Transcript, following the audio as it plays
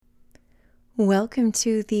Welcome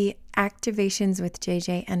to the Activations with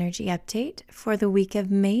JJ Energy Update for the week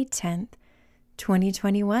of May 10th,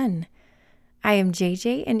 2021. I am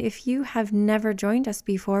JJ, and if you have never joined us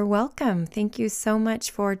before, welcome. Thank you so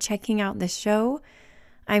much for checking out the show.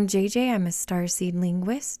 I'm JJ. I'm a starseed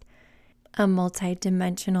linguist, a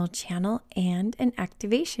multi-dimensional channel, and an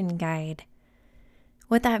activation guide.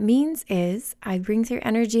 What that means is I bring through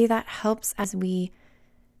energy that helps as we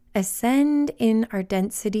ascend in our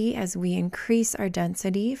density, as we increase our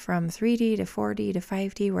density from 3D to 4D to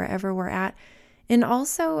 5D, wherever we're at, and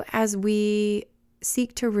also as we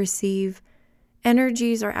seek to receive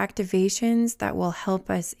energies or activations that will help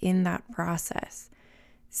us in that process.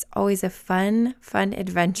 It's always a fun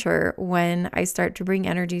adventure when I start to bring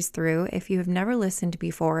energies through. If you have never listened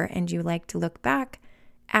before and you like to look back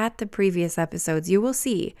at the previous episodes, you will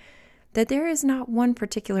see that there is not one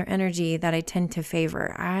particular energy that I tend to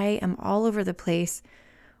favor. I am all over the place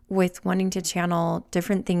with wanting to channel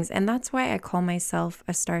different things, and that's why I call myself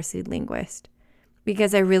a starseed linguist,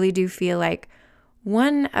 because I really do feel like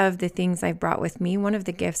one of the things I've brought with me, one of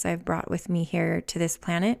the gifts I've brought with me here to this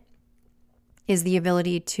planet is the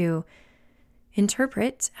ability to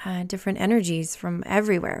interpret different energies from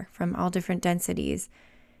everywhere, from all different densities.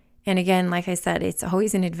 And again, like I said, it's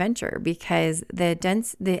always an adventure because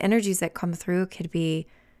the energies that come through could be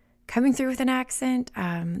coming through with an accent.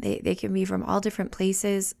 They can be from all different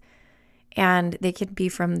places, and they could be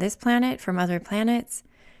from this planet, from other planets.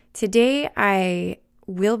 Today, I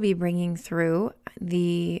will be bringing through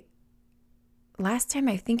last time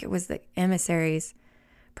I think it was the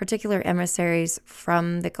particular emissaries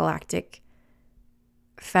from the Galactic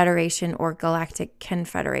Federation, or Galactic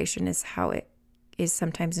Confederation is how it is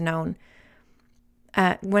sometimes known.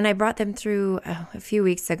 When I brought them through a few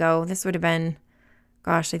weeks ago, this would have been,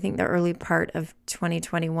 I think the early part of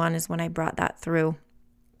 2021 is when I brought that through.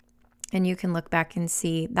 And you can look back and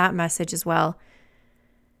see that message as well.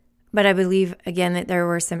 But I believe, again, that there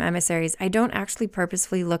were some emissaries. I don't actually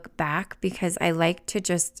purposefully look back because I like to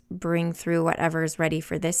just bring through whatever is ready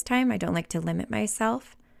for this time. I don't like to limit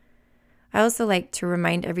myself. I also like to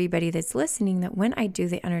remind everybody that's listening that when I do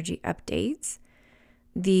the energy updates,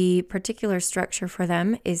 the particular structure for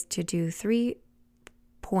them is to do 3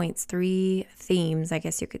 points, 3 themes, I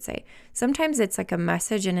guess you could say. Sometimes it's like a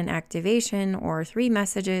message and an activation, or 3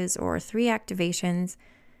 messages or 3 activations.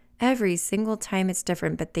 Every single time it's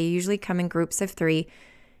different, but they usually come in groups of 3,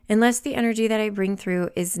 unless the energy that I bring through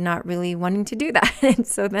is not really wanting to do that. And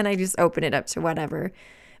so then I just open it up to whatever.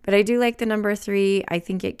 But I do like the number 3. I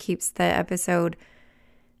think it keeps the episode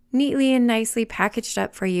neatly and nicely packaged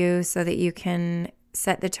up for you so that you can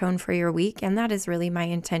set the tone for your week. And that is really my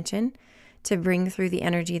intention, to bring through the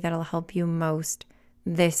energy that'll help you most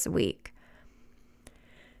this week.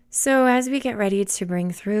 So as we get ready to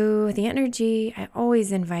bring through the energy, I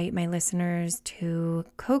always invite my listeners to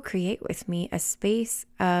co-create with me a space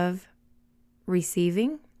of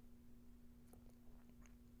receiving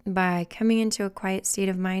by coming into a quiet state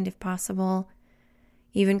of mind if possible,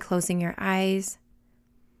 even closing your eyes,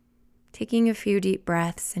 taking a few deep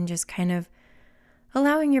breaths, and just kind of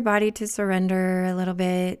allowing your body to surrender a little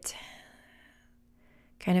bit,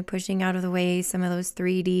 kind of pushing out of the way some of those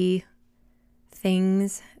 3D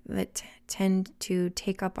things that tend to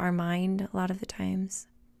take up our mind a lot of the times.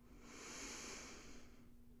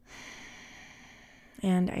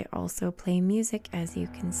 And I also play music, as you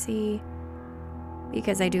can see,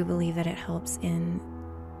 because I do believe that it helps in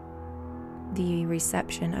the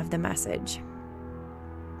reception of the message.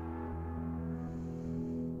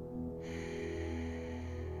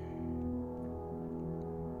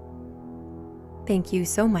 Thank you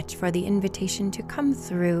so much for the invitation to come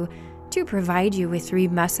through to provide you with 3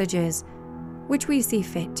 messages, which we see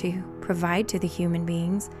fit to provide to the human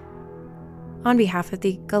beings on behalf of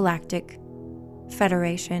the Galactic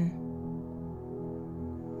Federation.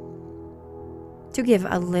 To give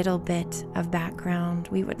a little bit of background,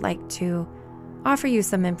 we would like to offer you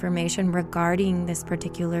some information regarding this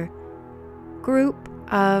particular group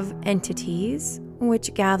of entities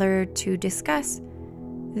which gather to discuss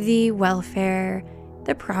the welfare,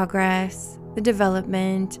 the progress, the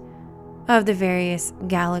development of the various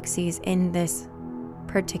galaxies in this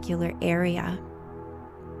particular area.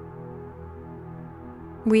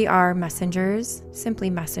 We are messengers, simply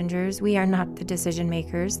messengers. We are not the decision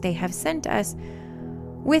makers. They have sent us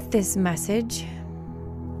with this message,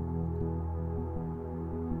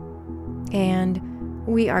 and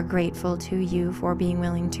we are grateful to you for being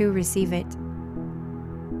willing to receive it.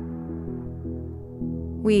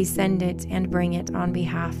 We send it and bring it on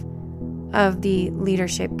behalf of the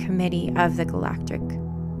Leadership Committee of the Galactic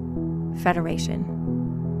Federation.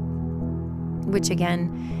 which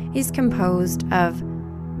again is composed of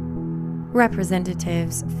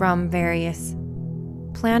representatives from various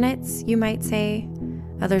planets, you might say.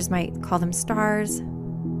 Others might call them stars.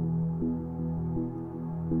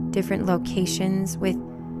 Different locations with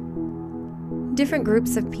different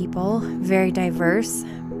groups of people, very diverse.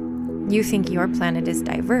 You think your planet is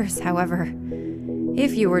diverse. However,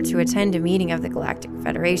 if you were to attend a meeting of the Galactic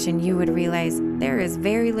Federation, you would realize there is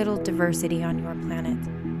very little diversity on your planet.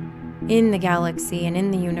 In the galaxy and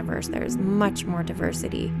in the universe, there is much more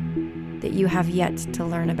diversity that you have yet to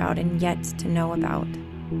learn about and yet to know about.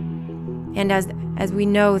 And as we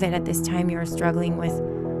know that at this time you are struggling with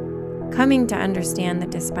coming to understand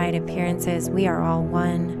that despite appearances, we are all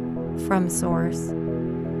one from Source.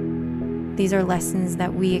 These are lessons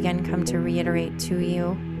that we again come to reiterate to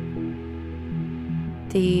you.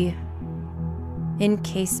 The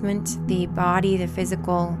encasement, the body, the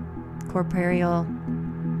physical, corporeal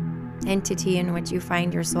entity in which you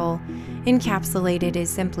find your soul encapsulated is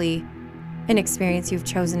simply an experience you've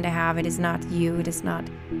chosen to have. It is not you. It is not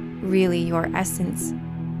really your essence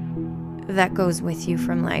that goes with you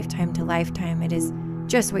from lifetime to lifetime. It is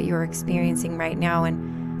just what you're experiencing right now.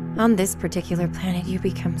 And on this particular planet, you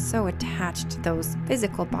become so attached to those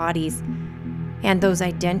physical bodies and those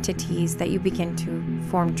identities that you begin to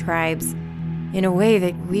form tribes in a way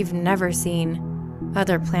that we've never seen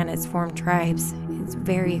other planets form tribes. It's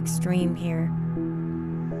very extreme here.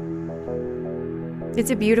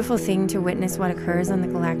 It's a beautiful thing to witness what occurs on the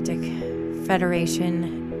Galactic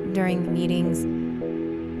Federation during the meetings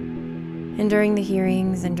and during the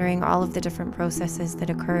hearings and during all of the different processes that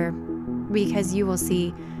occur, because you will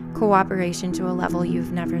see cooperation to a level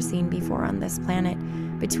you've never seen before on this planet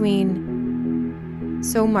between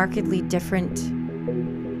so markedly different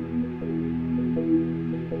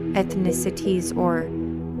ethnicities or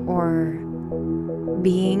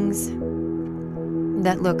beings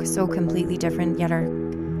that look so completely different yet are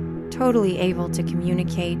totally able to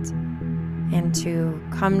communicate and to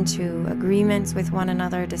come to agreements with one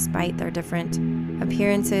another despite their different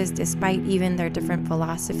appearances, despite even their different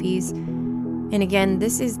philosophies. And again,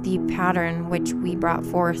 this is the pattern which we brought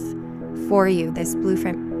forth for you, this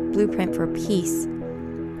blueprint for peace,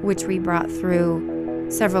 which we brought through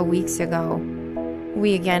several weeks ago.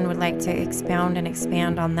 We again would like to expound and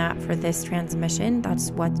expand on that for this transmission.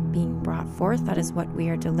 That's what's being brought forth. That is what we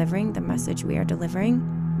are delivering, the message we are delivering.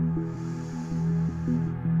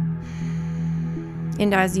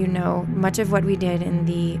 And as you know, much of what we did in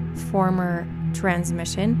the former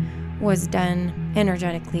transmission was done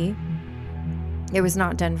energetically. It was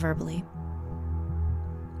not done verbally.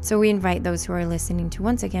 So we invite those who are listening to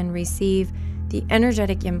once again receive the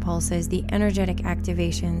energetic impulses, the energetic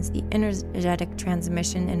activations, the energetic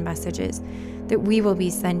transmission and messages that we will be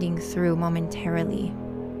sending through momentarily.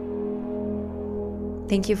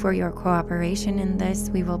 Thank you for your cooperation in this.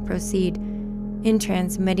 We will proceed in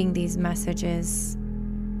transmitting these messages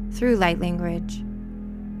through light language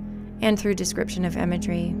and through description of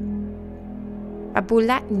imagery.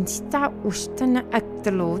 Abulat nsta ustana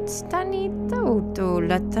aktalot stani tauto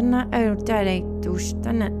latana autare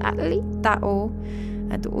tustana alitao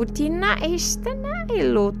ad utina istana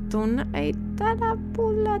elotuna itara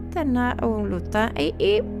pulatana oluta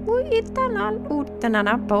e uitana utana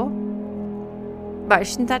napo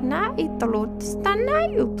bashntana italot stana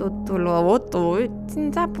yututulo oto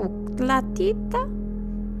tinta puklatita.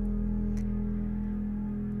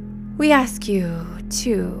 We ask you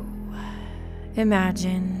to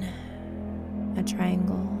imagine a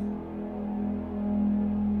triangle,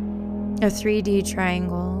 a 3D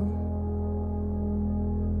triangle,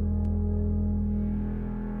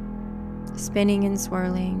 spinning and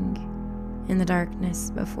swirling in the darkness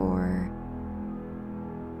before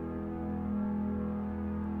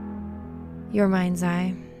your mind's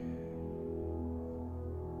eye,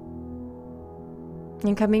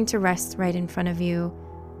 and coming to rest right in front of you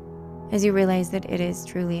as you realize that it is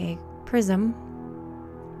truly a prism,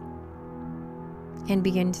 and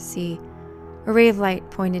begin to see a ray of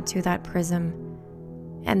light pointed to that prism,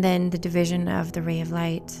 and then the division of the ray of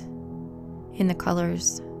light in the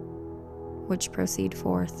colors which proceed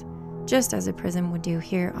forth, just as a prism would do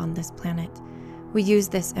here on this planet. We use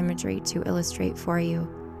this imagery to illustrate for you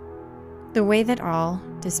the way that all,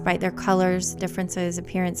 despite their colors, differences,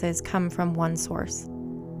 appearances, come from one source.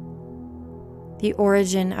 The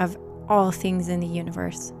origin of all things in the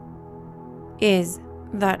universe is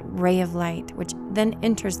that ray of light, which then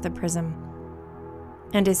enters the prism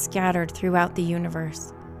and is scattered throughout the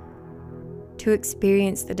universe to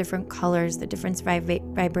experience the different colors, the different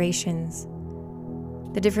vibrations,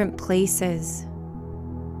 the different places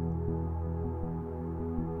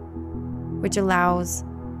which allows,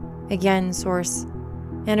 again, source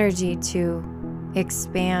energy to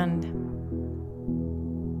expand.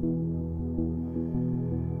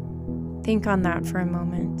 Think on that for a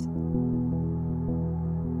moment.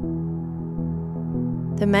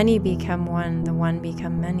 The many become one, the one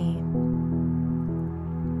become many.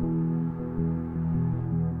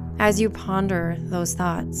 As you ponder those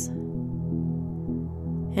thoughts,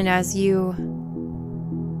 and as you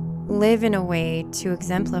live in a way to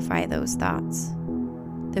exemplify those thoughts,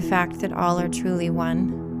 the fact that all are truly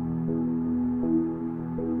one,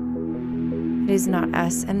 it is not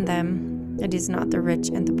us and them, it is not the rich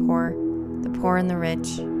and the poor and the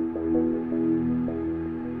rich.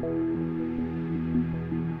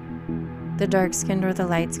 The dark-skinned or the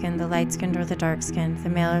light-skinned or the dark-skinned, the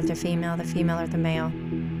male or the female or the male.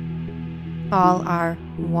 All are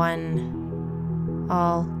one.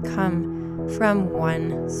 All come from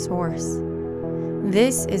one source.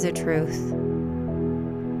 This is a truth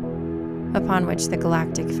upon which the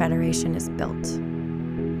Galactic Federation is built.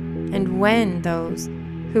 And when those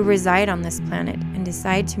who reside on this planet and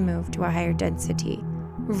decide to move to a higher density,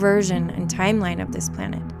 version, and timeline of this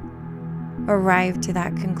planet arrive to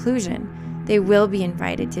that conclusion, they will be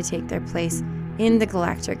invited to take their place in the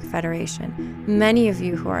Galactic Federation. Many of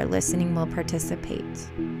you who are listening will participate.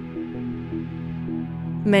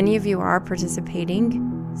 Many of you are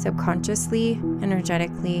participating subconsciously,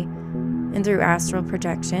 energetically, and through astral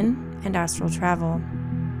projection and astral travel.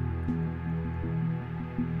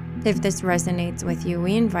 If this resonates with you,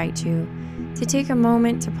 we invite you to take a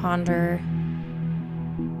moment to ponder,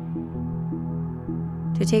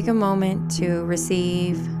 to take a moment to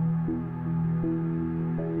receive,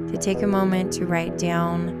 to take a moment to write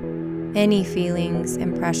down any feelings,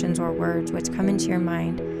 impressions, or words which come into your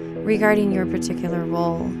mind regarding your particular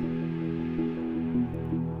role.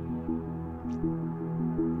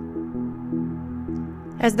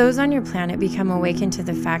 As those on your planet become awakened to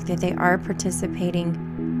the fact that they are participating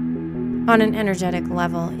on an energetic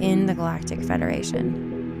level in the Galactic Federation,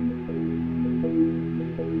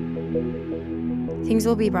 things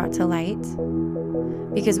will be brought to light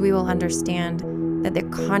because we will understand that the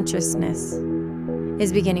consciousness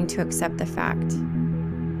is beginning to accept the fact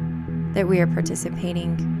that we are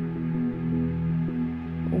participating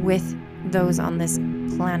with those on this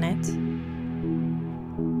planet,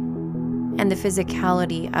 and the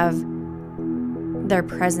physicality of their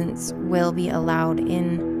presence will be allowed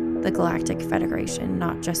in the Galactic Federation,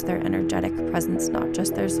 not just their energetic presence, not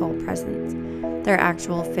just their soul presence, their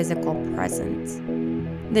actual physical presence.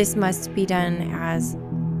 This must be done as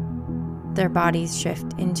their bodies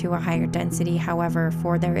shift into a higher density. However,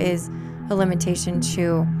 for there is a limitation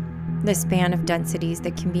to the span of densities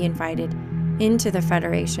that can be invited into the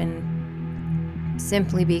Federation,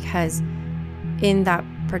 simply because in that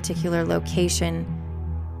particular location,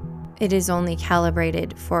 it is only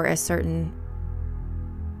calibrated for a certain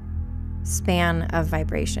span of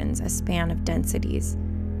vibrations, a span of densities.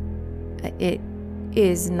 It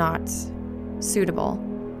is not suitable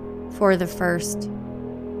for the first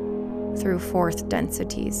through fourth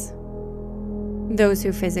densities. Those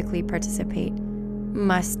who physically participate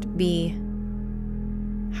must be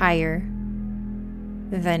higher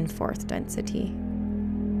than fourth density,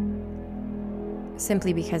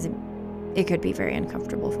 simply because it could be very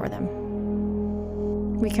uncomfortable for them.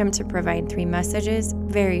 We come to provide 3 messages,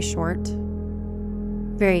 very short,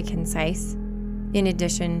 very concise, in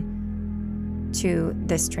addition to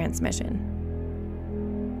this transmission.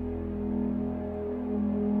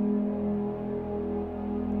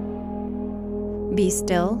 Be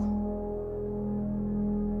still.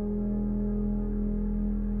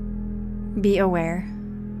 Be aware.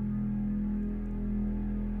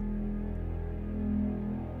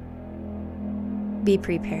 Be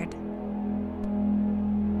prepared.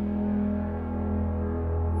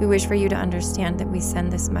 We wish for you to understand that we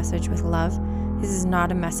send this message with love. This is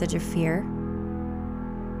not a message of fear.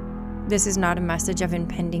 This is not a message of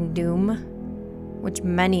impending doom, which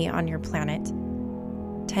many on your planet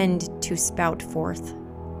tend to spout forth.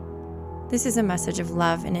 This is a message of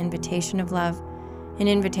love, an invitation of love, an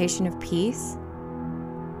invitation of peace,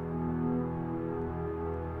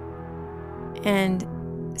 and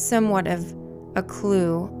somewhat of a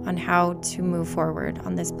clue on how to move forward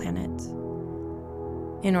on this planet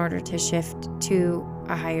in order to shift to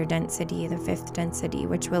a higher density, the 5th density,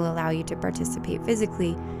 which will allow you to participate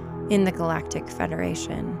physically in the Galactic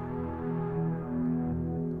Federation.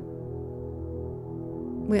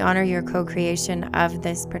 We honor your co-creation of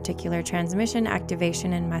this particular transmission,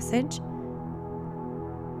 activation, and message,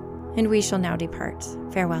 and we shall now depart.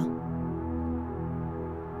 Farewell.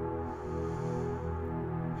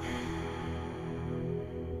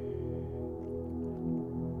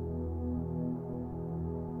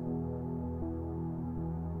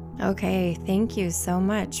 Okay, thank you so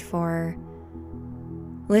much for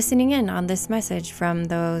listening in on this message from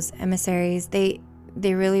those emissaries. They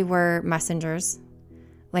really were messengers,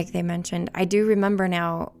 like they mentioned. I do remember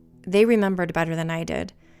now, they remembered better than I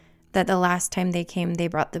did, that the last time they came, they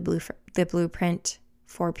brought the blueprint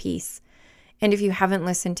for peace. And if you haven't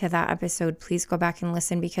listened to that episode, please go back and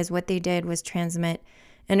listen, because what they did was transmit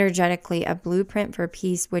energetically a blueprint for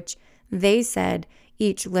peace, which they said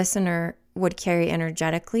each listener would carry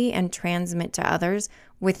energetically and transmit to others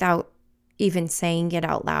without even saying it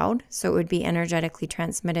out loud. So it would be energetically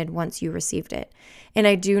transmitted once you received it. And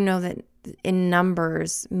I do know that in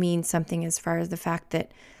numbers means something, as far as the fact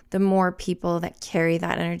that the more people that carry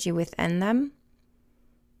that energy within them,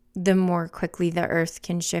 the more quickly the earth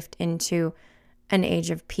can shift into an age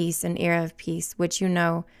of peace, an era of peace, which,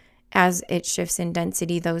 as it shifts in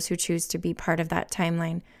density, those who choose to be part of that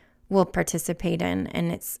timeline will participate in.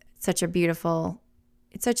 And it's such a beautiful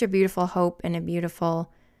hope and a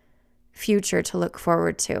beautiful future to look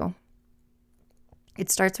forward to.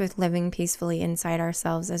 It starts with living peacefully inside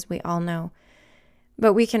ourselves, as we all know.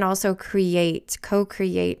 But we can also co-create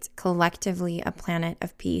collectively a planet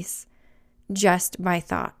of peace just by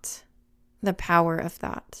thought, the power of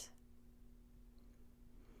thought.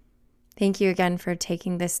 Thank you again for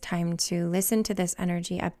taking this time to listen to this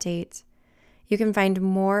energy update. You can find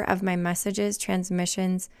more of my messages,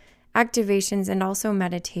 transmissions, activations, and also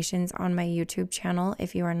meditations on my YouTube channel.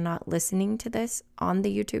 If you are not listening to this on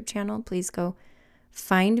the YouTube channel, please go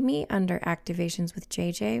find me under Activations with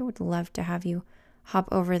JJ. Would love to have you hop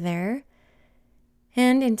over there.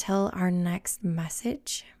 And until our next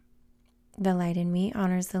message, the light in me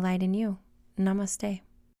honors the light in you. Namaste.